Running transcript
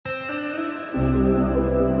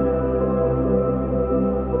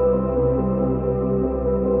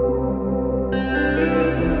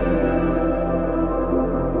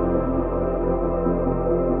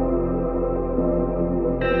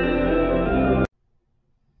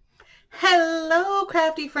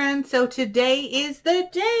crafty friends. So today is the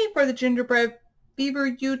day for the Gingerbread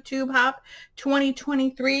Fever YouTube Hop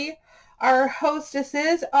 2023. Our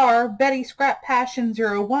hostesses are Betty Scrap Passion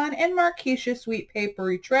 01 and Markisha Sweet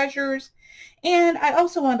Papery Treasures. And I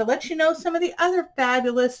also wanted to let you know some of the other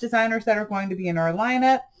fabulous designers that are going to be in our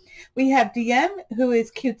lineup. We have DM, who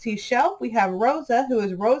is Cutesy Shelf. We have Rosa, who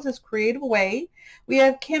is Rosa's Creative Way. We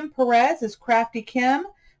have Kim Perez as Crafty Kim.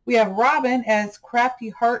 We have Robin as Crafty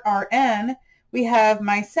Heart RN. We have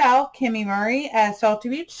myself, Kimmy Murray, as Salty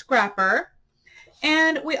Beach Scrapper.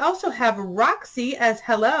 And we also have Roxy as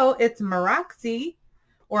Hello, it's Maroxy,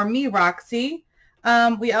 or Me Roxy.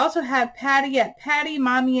 We also have Patty at Patty,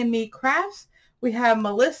 Mommy and Me Crafts. We have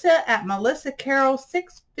Melissa at Melissa Carol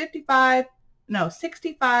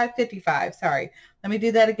 6555, sorry. Let me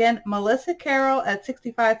do that again. Melissa Carol at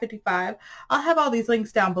 6555. I'll have all these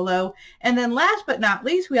links down below. And then last but not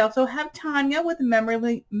least, we also have Tanya with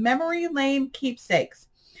Memory Lane Keepsakes.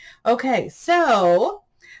 Okay, so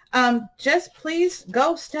just please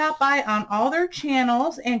go stop by on all their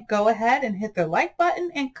channels and go ahead and hit the like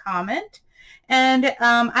button and comment. And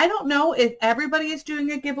I don't know if everybody is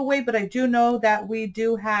doing a giveaway, but I do know that we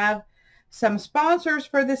do have some sponsors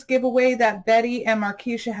for this giveaway that Betty and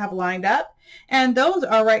Markisha have lined up. And those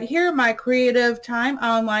are right here, My Creative Time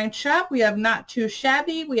online shop. We have Not Too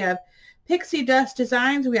Shabby. We have Pixi Dust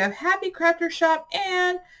Designs. We have HappyCrafter Shop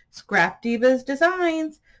and Scrap Divas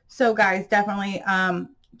Designs. So guys, definitely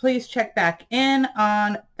please check back in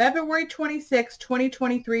on February 26,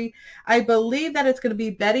 2023. I believe that it's going to be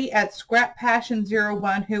Betty at Scrap Passion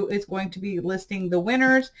 01 who is going to be listing the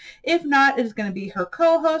winners. If not, it is going to be her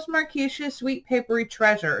co-host, Markisha Sweet Papery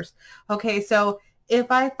Treasures. Okay, so if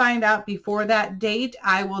I find out before that date,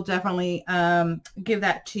 I will definitely give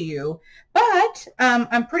that to you. But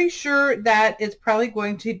I'm pretty sure that it's probably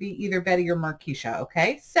going to be either Betty or Markisha,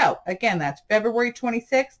 okay? So, again, that's February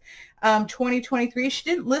 26th, 2023. She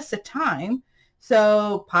didn't list a time,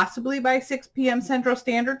 so possibly by 6 p.m. Central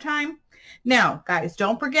Standard Time. Now, guys,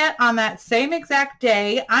 don't forget, on that same exact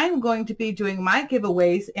day, I'm going to be doing my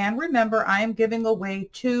giveaways. And remember, I am giving away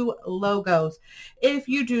 2 logos. If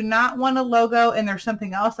you do not want a logo and there's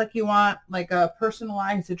something else like you want, like a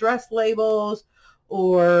personalized address labels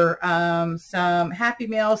or some Happy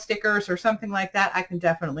Mail stickers or something like that, I can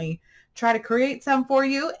definitely try to create some for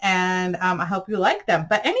you. And I hope you like them.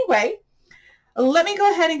 But anyway, let me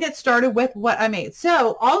go ahead and get started with what I made.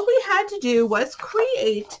 So all we had to do was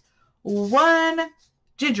create one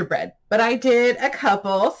gingerbread, but I did a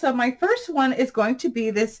couple. So my first one is going to be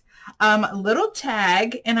this little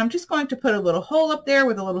tag, and I'm just going to put a little hole up there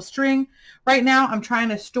with a little string. Right now I'm trying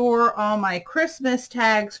to store all my Christmas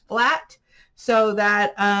tags flat so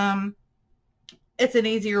that it's an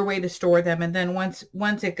easier way to store them, and then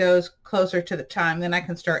once it goes closer to the time, then I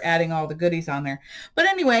can start adding all the goodies on there. But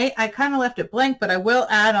anyway, I kind of left it blank, but I will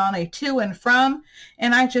add on a to and from,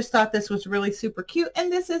 and I just thought this was really super cute.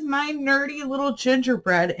 And this is my nerdy little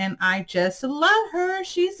gingerbread, and I just love her.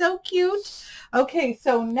 She's so cute. Okay,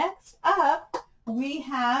 so next up we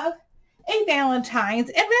have a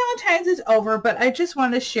Valentine's, and Valentine's is over, but I just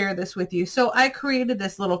want to share this with you. So I created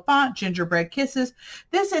this little font, Gingerbread Kisses.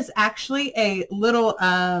 This is actually a little,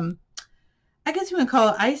 I guess you would call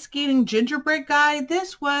it ice skating gingerbread guy.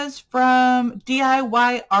 This was from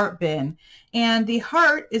DIY Art Bin, and the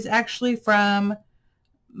heart is actually from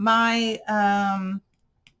my,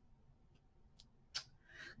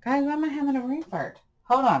 guys, why am I having a brain fart?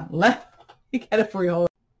 Hold on, let me get it for you. Hold on.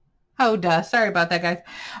 Oh, duh. Sorry about that, guys.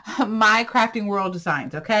 My Crafting World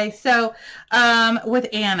Designs. Okay. So, with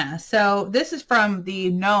Anna. So this is from the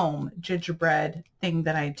gnome gingerbread thing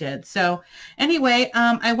that I did. So anyway,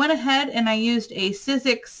 I went ahead and I used a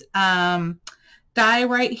Sizzix, die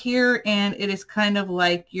right here, and it is kind of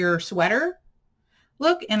like your sweater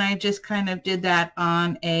look. And I just kind of did that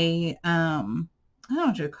on a, I don't know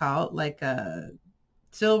what you call it, like a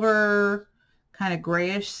silver, kind of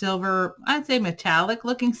grayish silver, I'd say metallic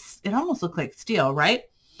looking. It almost looked like steel, right?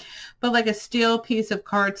 But like a steel piece of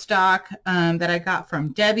cardstock that I got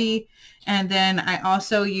from Debbie. And then I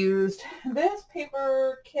also used this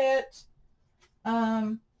paper kit.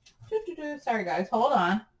 Sorry guys, hold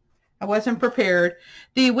on. I wasn't prepared.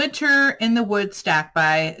 The Winter in the Wood stack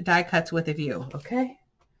by Die Cuts with a View. Okay.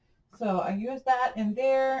 So I used that in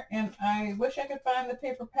there, and I wish I could find the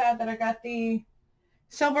paper pad that I got the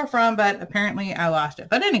silver from, but apparently I lost it.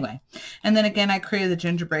 But anyway, and then again I created the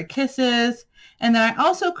Gingerbread Kisses, and then I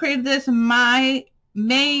also created this My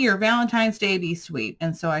May Your Valentine's Day Be Sweet,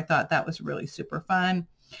 and so I thought that was really super fun,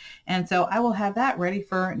 and so I will have that ready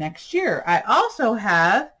for next year. I also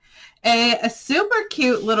have a super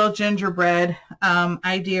cute little gingerbread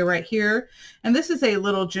idea right here. And this is a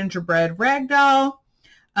little gingerbread rag doll.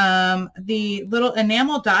 The little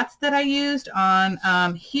enamel dots that I used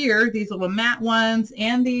on here, these little matte ones,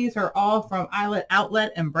 and these are all from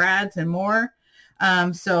Outlet and Brad's and more.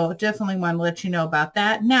 So definitely want to let you know about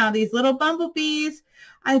that. Now, these little bumblebees,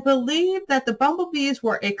 I believe that the bumblebees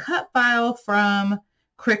were a cut file from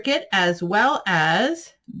Cricut, as well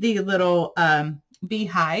as the little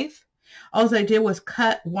beehive. All I did was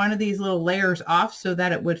cut one of these little layers off so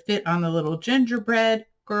that it would fit on the little gingerbread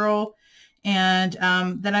girl. And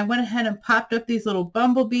then I went ahead and popped up these little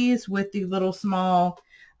bumblebees with the little small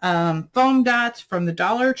foam dots from the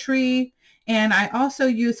Dollar Tree. And I also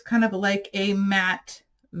used kind of like a matte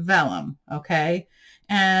vellum, okay?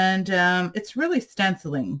 And it's really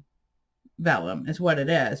stenciling vellum is what it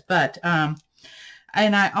is. But,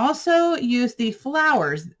 and I also used the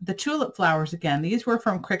flowers, the tulip flowers again. These were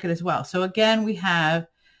from Cricut as well. So again, we have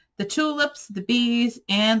the tulips, the bees,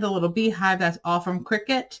 and the little beehive. That's all from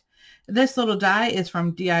Cricut. This little die is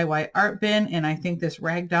from DIY Art Bin, and I think this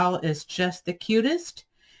rag doll is just the cutest.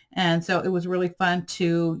 And so it was really fun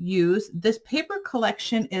to use. This paper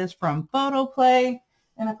collection is from Photo Play.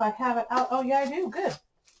 And if I have it out, oh yeah, I do, good.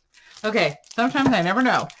 Okay, sometimes I never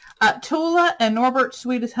know. Tula and Norbert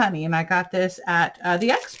Sweet as Honey, and I got this at the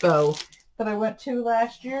expo that I went to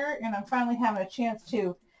last year, and I'm finally having a chance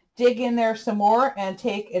to dig in there some more and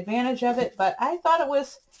take advantage of it. But I thought it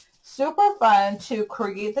was super fun to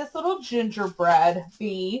create this little gingerbread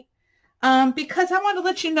bee. Because I want to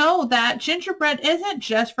let you know that gingerbread isn't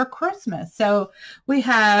just for Christmas. So we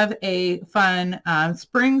have a fun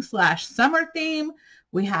spring/summer theme.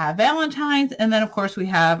 We have Valentine's, and then of course we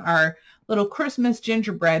have our little Christmas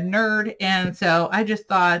gingerbread nerd. And so I just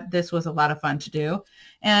thought this was a lot of fun to do.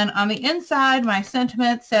 And on the inside, my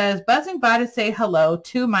sentiment says, buzzing by to say hello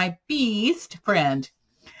to my beast friend.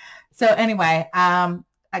 So anyway,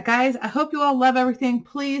 guys, I hope you all love everything.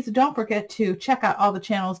 Please don't forget to check out all the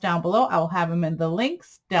channels down below. I will have them in the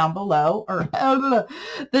links down below, or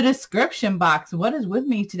the description box. What is with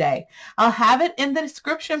me today? I'll have it in the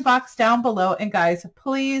description box down below. And guys,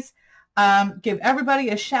 please give everybody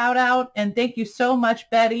a shout out. And thank you so much,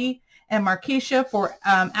 Betty and Markisha, for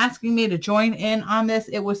asking me to join in on this.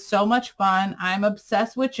 It was so much fun. I'm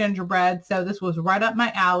obsessed with gingerbread, so this was right up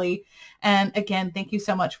my alley. And again, thank you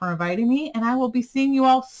so much for inviting me, and I will be seeing you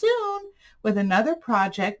all soon with another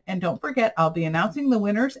project. And don't forget, I'll be announcing the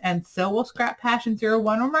winners, and so will Scrap Passion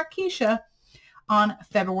 01 or Markisha on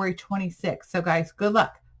February 26th. So guys, good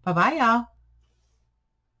luck. Bye-bye, y'all.